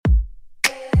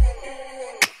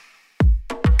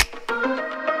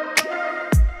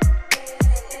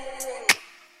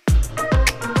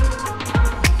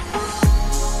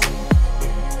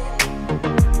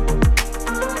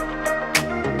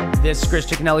This is Chris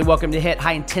Ciccanelli. Welcome to HIT,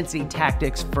 High Intensity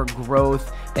Tactics for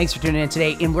Growth. Thanks for tuning in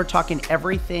today. And we're talking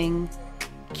everything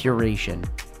curation.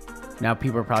 Now,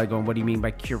 people are probably going, what do you mean by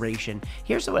curation?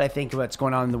 Here's what I think of what's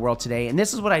going on in the world today. And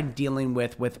this is what I'm dealing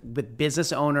with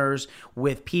business owners,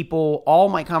 with people, all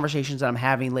my conversations that I'm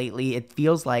having lately. It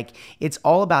feels like it's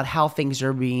all about how things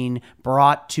are being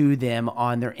brought to them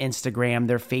on their Instagram,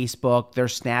 their Facebook, their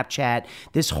Snapchat,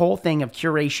 this whole thing of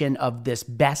curation of this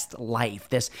best life,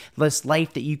 this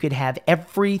life that you could have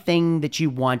everything that you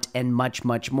want and much,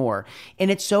 much more. And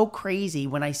it's so crazy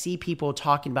when I see people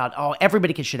talking about, oh,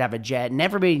 everybody should have a jet and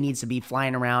everybody needs to be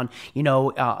flying around,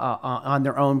 on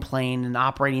their own plane and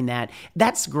operating that.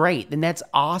 That's great. And that's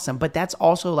awesome. But that's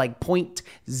also like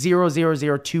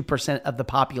 0.0002% of the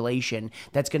population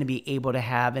that's going to be able to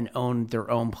have and own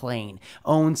their own plane,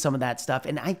 own some of that stuff.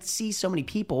 And I see so many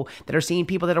people that are seeing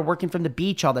people that are working from the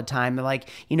beach all the time. They're like,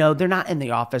 they're not in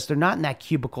the office. They're not in that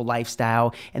cubicle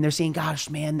lifestyle. And they're saying, gosh,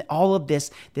 man, all of this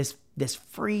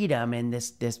freedom and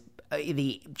this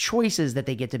the choices that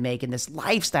they get to make and this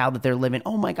lifestyle that they're living.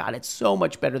 Oh my God, it's so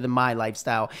much better than my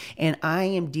lifestyle. And I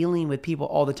am dealing with people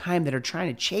all the time that are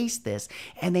trying to chase this,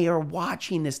 and they are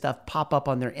watching this stuff pop up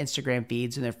on their Instagram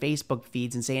feeds and their Facebook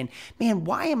feeds and saying, man,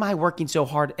 why am I working so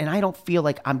hard and I don't feel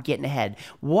like I'm getting ahead?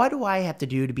 What do I have to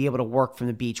do to be able to work from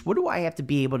the beach? What do I have to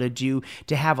be able to do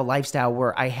to have a lifestyle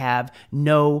where I have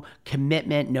no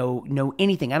commitment, no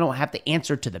anything? I don't have to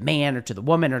answer to the man or to the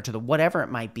woman or to the whatever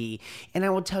it might be. And I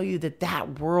will tell you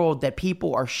that world that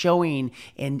people are showing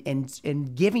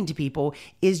and giving to people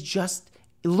is just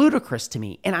ludicrous to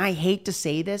me. And I hate to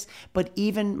say this, but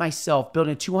even myself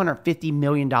building a $250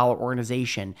 million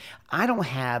organization, I don't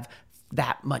have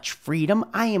that much freedom.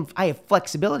 I have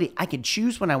flexibility. I can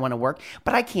choose when I want to work,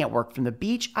 but I can't work from the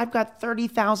beach. I've got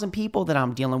 30,000 people that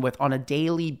I'm dealing with on a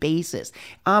daily basis.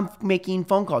 I'm making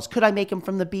phone calls. Could I make them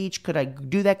from the beach? Could I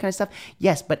do that kind of stuff?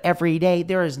 Yes, but every day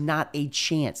there is not a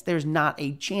chance. There's not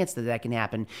a chance that can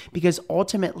happen, because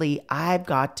ultimately I've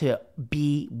got to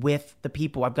be with the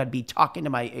people. I've got to be talking to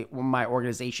my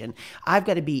organization. I've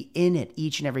got to be in it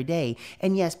each and every day.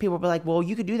 And yes, people will be like, well,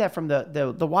 you could do that from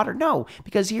the water. No,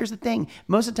 because here's the thing.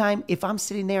 Most of the time, if I'm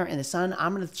sitting there in the sun,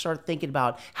 I'm going to start thinking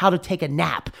about how to take a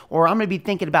nap, or I'm going to be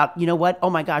thinking about, you know what?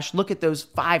 Oh my gosh, look at those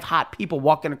 5 hot people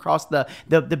walking across the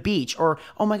beach, or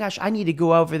oh my gosh, I need to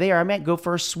go over there. I might go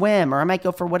for a swim, or I might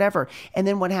go for whatever. And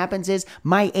then what happens is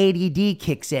my ADD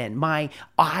kicks in. I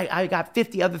got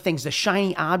 50 other things, the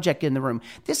shiny object in the room.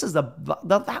 This is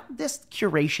this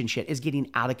curation shit is getting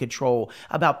out of control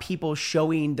about people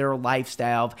showing their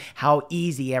lifestyle of how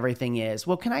easy everything is.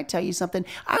 Well, can I tell you something?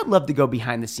 I would love to go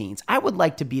behind the scenes. I would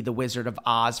like to be the Wizard of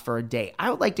Oz for a day. I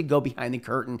would like to go behind the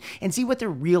curtain and see what their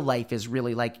real life is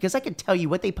really like, because I can tell you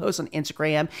what they post on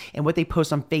Instagram and what they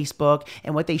post on Facebook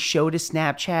and what they show to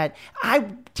Snapchat.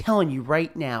 I'm telling you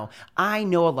right now, I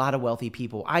know a lot of wealthy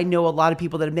people. I know a lot of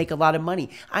people that make a lot of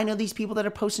money. I know these people that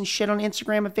are posting shit on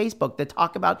Instagram and Facebook that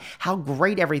talk about how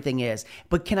great everything is.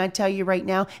 But can I tell you right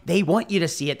now, they want you to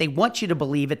see it. They want you to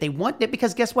believe it. They want it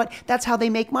because guess what? That's how they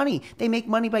make money. They make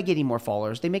money by getting more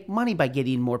followers. They make money by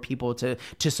getting more people to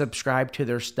subscribe to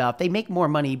their stuff. They make more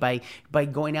money by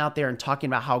going out there and talking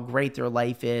about how great their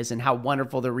life is and how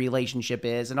wonderful their relationship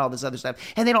is and all this other stuff.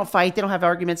 And they don't fight. They don't have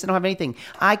arguments. They don't have anything.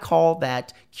 I call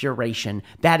that curation.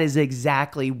 That is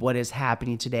exactly what is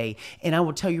happening today. And I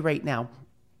will tell you right now,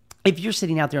 if you're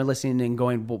sitting out there listening and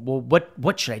going, well,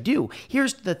 what should I do?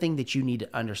 Here's the thing that you need to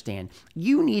understand.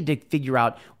 You need to figure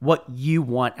out what you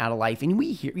want out of life. And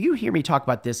you hear me talk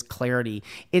about this clarity.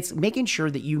 It's making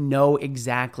sure that you know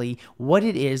exactly what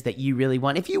it is that you really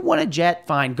want. If you want a jet,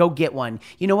 fine, go get one.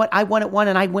 You know what? I wanted one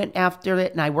and I went after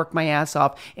it and I worked my ass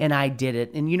off and I did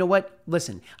it. And you know what?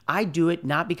 Listen, I do it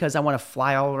not because I want to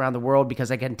fly all around the world because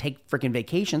I can take freaking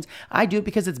vacations. I do it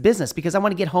because it's business, because I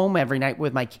want to get home every night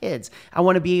with my kids. I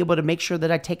want to be able to make sure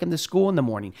that I take them to school in the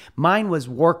morning. Mine was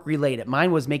work related.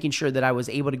 Mine was making sure that I was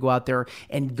able to go out there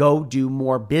and go do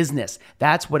more business.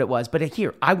 That's what it was. But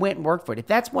here, I went and worked for it. If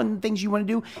that's one of the things you want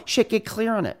to do, shit, get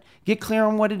clear on it. Get clear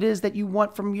on what it is that you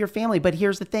want from your family. But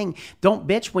here's the thing. Don't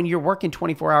bitch when you're working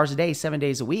 24 hours a day, 7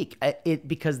 days a week,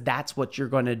 because that's what you're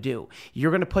going to do. You're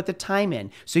going to put the time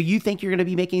in. So you think you're going to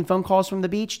be making phone calls from the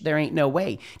beach? There ain't no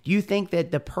way. Do you think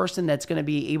that the person that's going to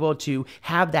be able to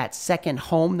have that second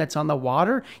home that's on the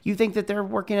water, you think that they're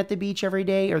working at the beach every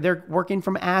day, or they're working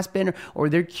from Aspen, or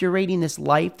they're curating this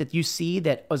life that you see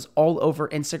that was all over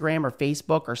Instagram or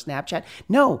Facebook or Snapchat?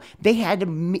 No, they had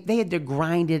to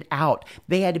grind it out.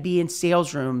 They had to be in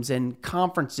sales rooms and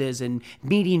conferences and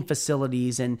meeting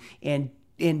facilities and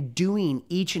doing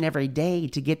each and every day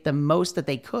to get the most that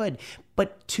they could.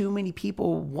 But too many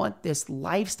people want this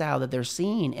lifestyle that they're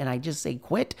seeing. And I just say,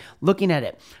 quit looking at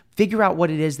it. Figure out what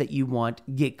it is that you want,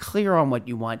 get clear on what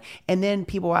you want. And then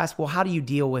people ask, well, how do you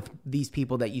deal with these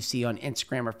people that you see on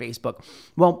Instagram or Facebook?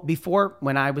 Well, before,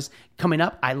 when I was coming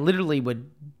up, I literally would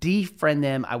defriend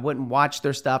them. I wouldn't watch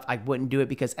their stuff. I wouldn't do it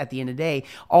because at the end of the day,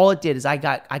 all it did is I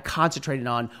concentrated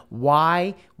on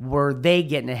why were they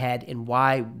getting ahead and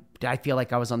why did I feel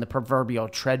like I was on the proverbial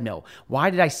treadmill? Why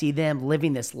did I see them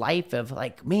living this life of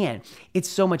like, man, it's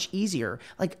so much easier.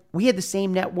 Like we had the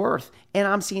same net worth and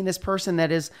I'm seeing this person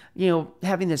that is,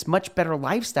 having this much better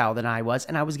lifestyle than I was.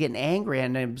 And I was getting angry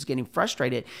and I was getting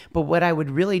frustrated. But what I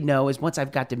would really know is once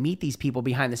I've got to meet these people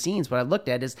behind the scenes, what I looked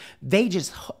at is they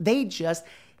just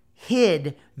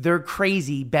hid their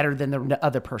crazy better than the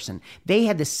other person. They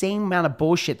had the same amount of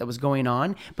bullshit that was going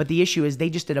on, but the issue is they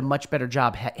just did a much better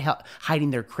job hiding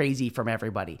their crazy from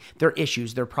everybody, their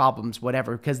issues, their problems,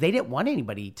 whatever, because they didn't want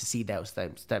anybody to see those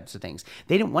types of things.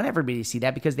 They didn't want everybody to see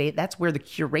that because that's where the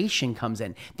curation comes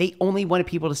in. They only wanted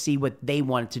people to see what they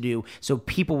wanted to do, so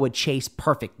people would chase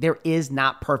perfect. There is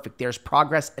not perfect. There's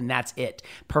progress, and that's it.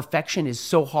 Perfection is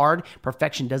so hard.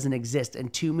 Perfection doesn't exist,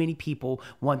 and too many people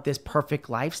want this perfect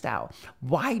lifestyle.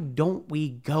 Why don't we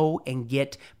go and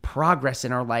get progress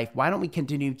in our life? Why don't we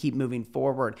continue to keep moving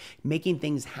forward, making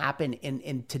things happen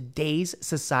in today's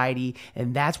society?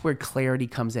 And that's where clarity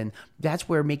comes in. That's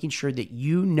where making sure that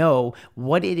you know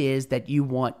what it is that you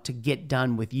want to get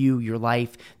done with you, your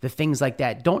life, the things like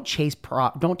that. Don't chase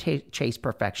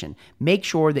perfection. Make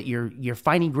sure that you're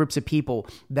finding groups of people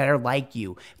that are like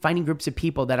you, finding groups of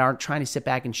people that aren't trying to sit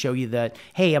back and show you that,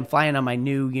 hey, I'm flying on my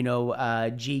new,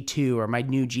 G2 or my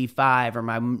new G5 or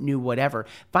my new whatever.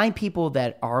 Find people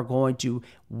that are going to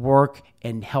work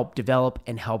and help develop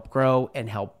and help grow and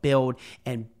help build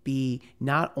and be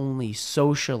not only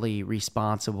socially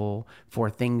responsible for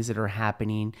things that are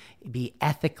happening, be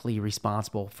ethically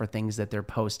responsible for things that they're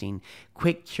posting.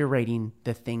 Quit curating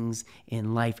the things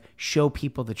in life. Show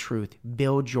people the truth.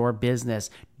 Build your business.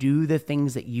 Do the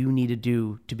things that you need to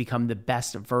do to become the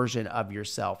best version of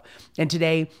yourself. And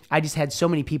today, I just had so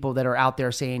many people that are out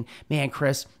there saying, man,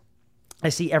 Chris, I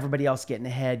see everybody else getting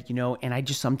ahead, and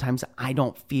sometimes I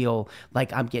don't feel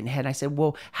like I'm getting ahead. I said,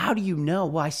 well, how do you know?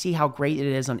 Well, I see how great it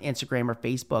is on Instagram or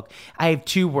Facebook. I have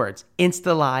two words,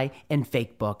 Insta-lie and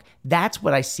fake book. That's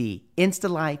what I see,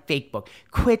 Insta-lie, fake book.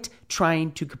 Quit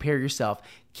trying to compare yourself.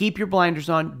 Keep your blinders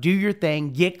on, do your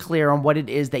thing, get clear on what it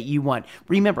is that you want.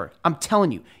 Remember, I'm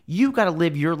telling you, you got to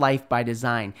live your life by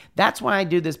design. That's why I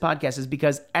do this podcast, is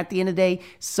because at the end of the day,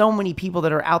 so many people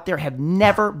that are out there have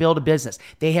never built a business.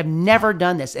 They have never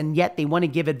done this, and yet they want to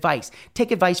give advice.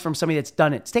 Take advice from somebody that's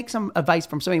done it. Take some advice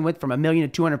from somebody who went from $1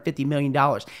 million to $250 million.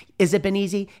 Has it been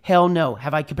easy? Hell no.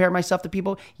 Have I compared myself to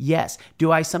people? Yes.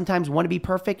 Do I sometimes want to be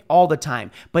perfect? All the time.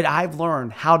 But I've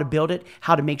learned how to build it,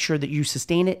 how to make sure that you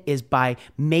sustain it is by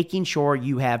making sure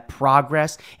you have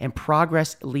progress, and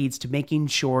progress leads to making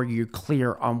sure you're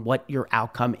clear on what your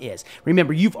outcome is.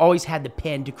 Remember, you've always had the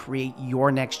pen to create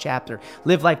your next chapter.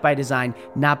 Live life by design,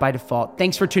 not by default.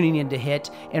 Thanks for tuning in to Hit.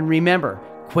 And remember,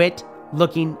 quit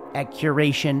looking at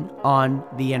curation on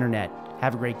the internet.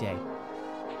 Have a great day.